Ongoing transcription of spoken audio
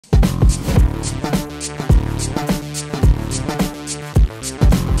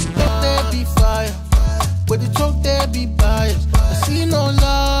be biased. I see no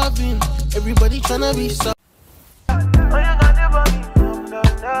loving, everybody tryna be so.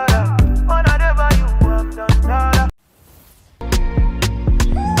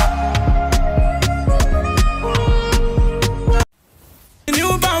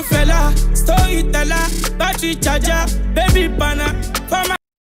 Newborn fella, storyteller, battery charger, baby banner for my.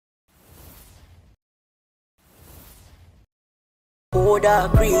 Oh,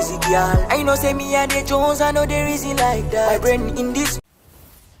 that crazy girl. I know say me and the Jones, I know there isn't like that. My brain in this.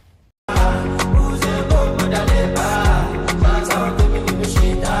 I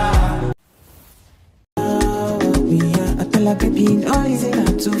tell her baby, no, is it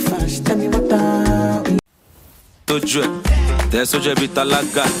not too fast? Tell me what I. There's such a bit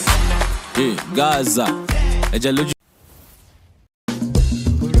like Gaza.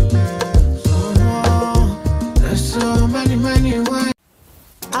 There's so many ways.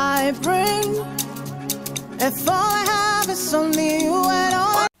 I bring, if all I have is only you at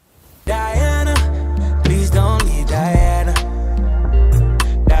all. Diana, please don't leave Diana.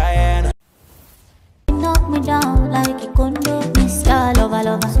 Diana. Knock me down like a condo. Miss all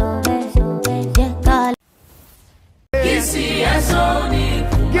over, so yeah, call. Kissy and Sony,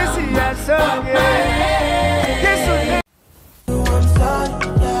 Kissy and Sony, Kissy. I'm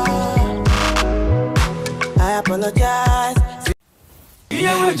sorry, yeah. I apologize.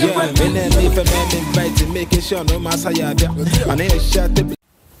 Yeah, if a man invited, making sure no matter how you my name is shut up.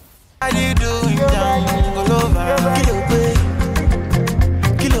 How do you do it down? All over.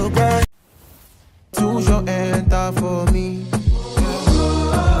 Kilo boy. Toujours enter for me.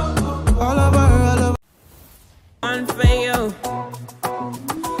 All over. One for you,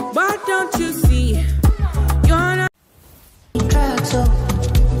 but don't you see? You're not. So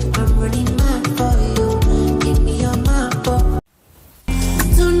I'm running mad for you. Give me your map.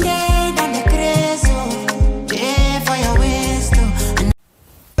 Sunday, then the crazy. Yeah, for your waist.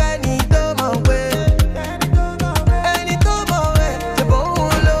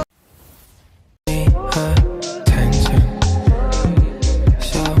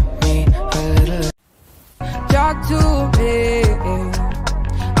 Talk to me,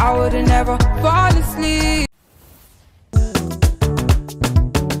 I would've never fall asleep.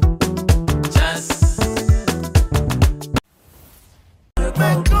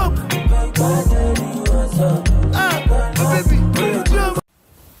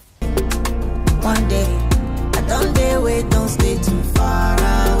 One day, I don't dare wait, don't stay too far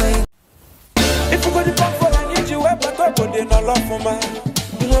away. If you got the back for I need you, but I put in a love for man.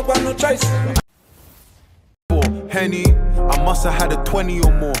 You don't got no choice. Henny, I must have had a 20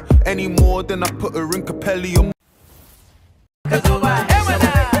 or more. Any more than I put a in Capelli or more. That's a matter,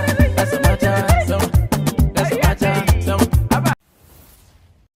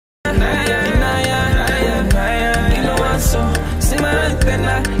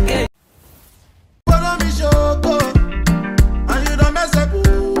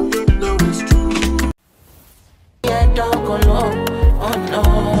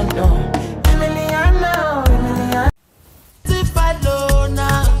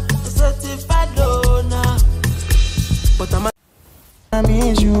 I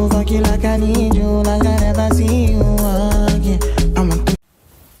miss you, fuck you like I need you, like I never see you again. I'm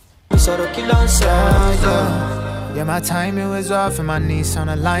a sort of kill on Yeah, my timing was off and my knees on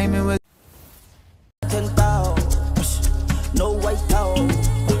alignment with. no white out,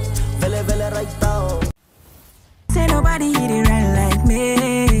 vele right out. Say nobody hit it right like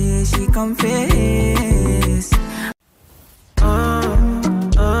me. She confess.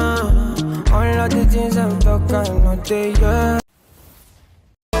 all of the things I'm talking, not they, yeah.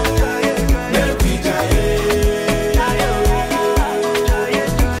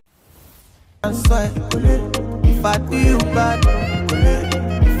 I swear, if I do you bad,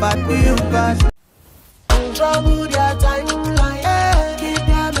 if I do you bad, trouble their timeline, keep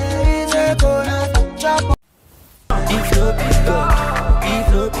them in the corner, trouble. If you be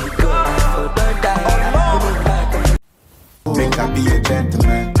good, so don't die. Think I'll be a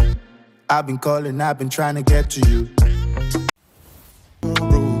gentleman. I've been calling, I've been trying to get to you.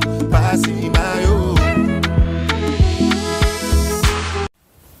 Passing my own.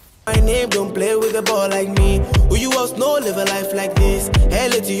 My name, don't play with the ball like me. Who you else know live a life like this?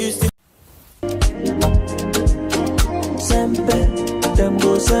 Hell, it used to. Sempe, them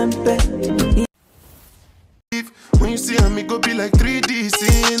go sempe. When you see me, go be like 3D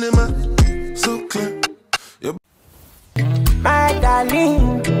cinema. So clear. My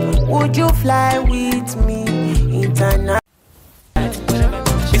darling, would you fly with me international?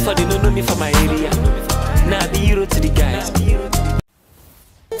 Before they don't know me from my area, now the hero to the guys.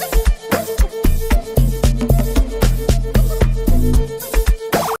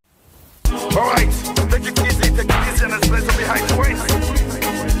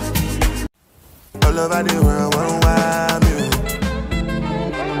 over the world, one wild me.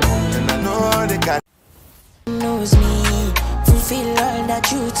 And I know they got knows me, fulfill all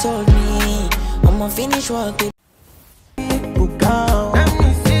that you told me. I'ma finish work with Buga. Let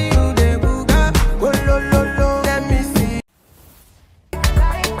me see you there, Buga. Go lo lo lo. Let me see.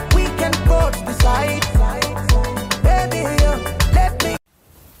 We can go to the side, baby. Let me.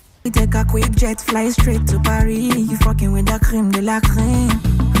 We take a quick jet, fly straight to Paris. You fucking with the crème de la crème.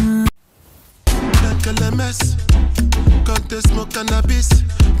 like LMS. Quand they smoke cannabis,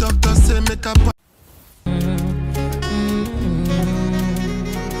 doctor say make a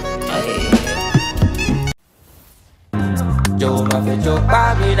Joe, my friend, Joe,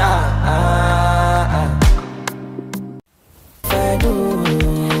 Babida.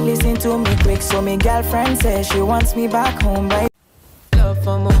 Listen to me quick, so my girlfriend says she wants me back home, right? Love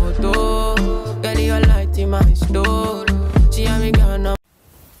for my photo, girl, you light in my store. She and me gonna.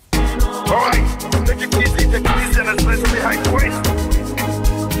 Alright, take it easy and let's behind the waist.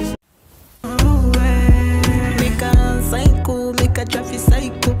 Make a psycho, make a traffic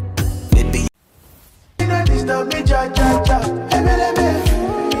psycho. Baby, you know this don't be ja ja ja.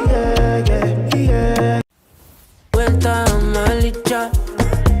 Yeah yeah yeah. Well done, my little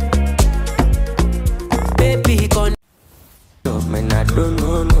baby, con. Man, I don't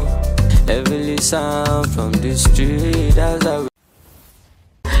know, no. Heavily sound from the street as I.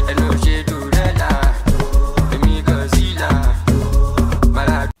 I know she do that, me go see that. But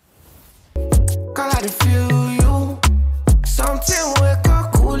I. Call I feel you. Something wake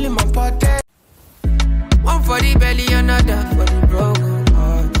up cool in my body. One for the belly, another for the broken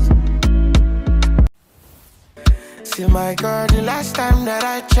heart. See my girl, the last time that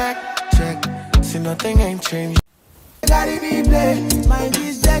I checked, see nothing ain't changed. Gotta be played, mind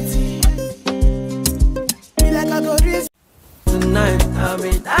is dirty. Feel like I go this Tonight, I'll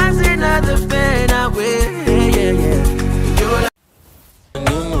be dancing at the pain away. Yeah, yeah.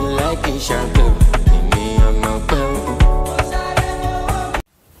 You like it, shadow. Me, I'm not well.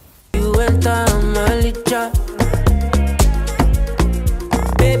 You went on my little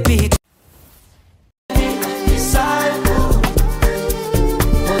baby.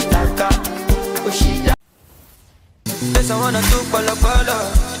 There's someone to follow,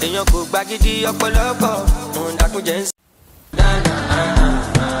 follow. Then you go back to your follow. I could just.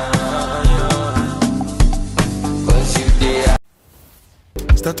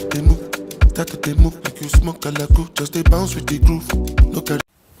 start to move like you smoke a la crew. Just they bounce with the groove. Look at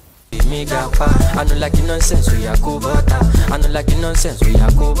I don't like the nonsense, we are cool butter. I don't like the nonsense, we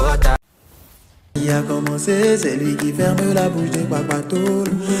are cool butter. Qui a commencé, c'est lui qui ferme la bouche des papatoules.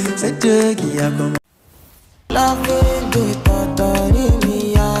 C'est Dieu qui a commencé. loving you, totally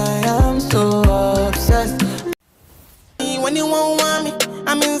me, I am so obsessed. When you won't want me,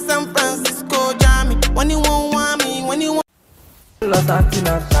 I'm in San Francisco, Jammy. When you won't want me, when you want Lost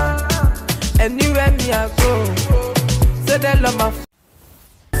anywhere me I go, say they love my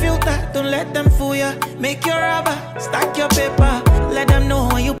filter, don't let them fool ya. Make your rubber, stack your paper. Let them know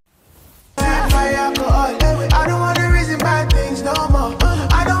how you my alcohol. I don't wanna reason bad things no more.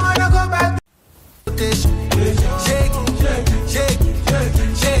 I don't wanna go back to this. Shake it, shake it, shake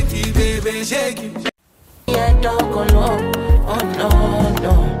it, shake it, baby, shake it. Yeah, don't go low, oh no,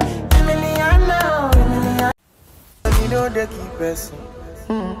 no. Emiliana, You know they keep pressing.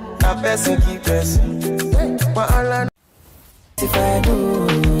 A person keep pressing. But all I know if I do,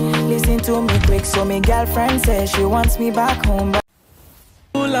 listen to me quick, so my girlfriend says she wants me back home.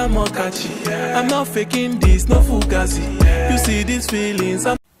 I'm not faking this, no fugazi. You see these feelings,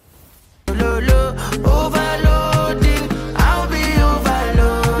 I'm overloading. I'll be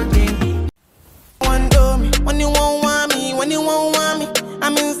overloading. One do me, when you won't want me, when you won't want me.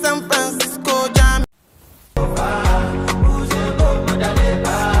 I'm in San Francisco, Jammy.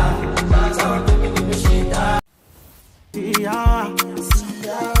 Yeah,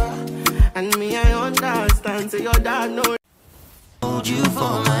 and me I understand, say your dad know. Hold you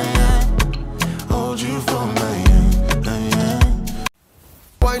for my hand, hold you for my hand.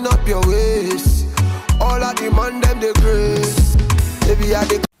 Wind up your waist. All of the man them the grace. Baby I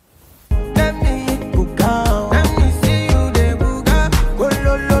the let me book out. Let me see you the book out. Go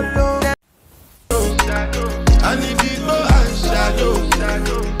lo lo lo. I need people and shadow.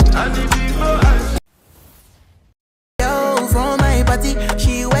 I need people and Yo, from my party,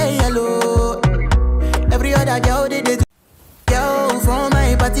 she wear yellow. Every other girl did it. Yo, from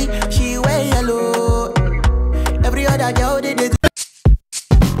my party, she wear yellow. Every other girl did it.